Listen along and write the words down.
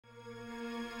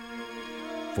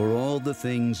For all the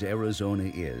things Arizona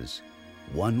is,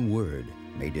 one word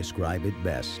may describe it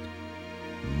best: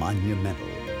 monumental.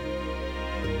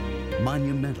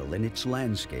 Monumental in its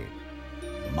landscape,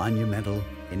 monumental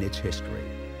in its history,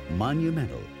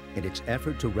 monumental in its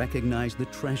effort to recognize the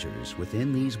treasures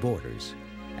within these borders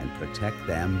and protect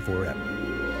them forever.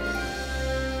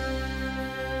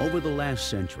 Over the last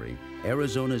century,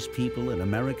 Arizona's people and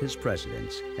America's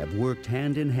presidents have worked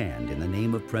hand in hand in the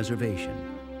name of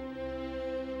preservation.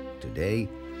 Today,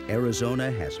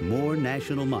 Arizona has more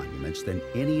national monuments than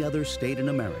any other state in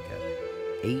America,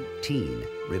 18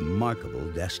 remarkable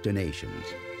destinations.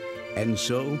 And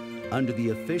so, under the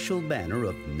official banner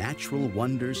of natural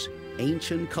wonders,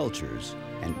 ancient cultures,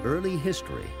 and early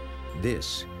history,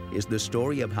 this is the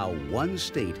story of how one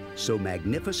state so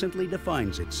magnificently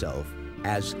defines itself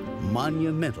as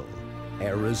monumental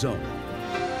Arizona.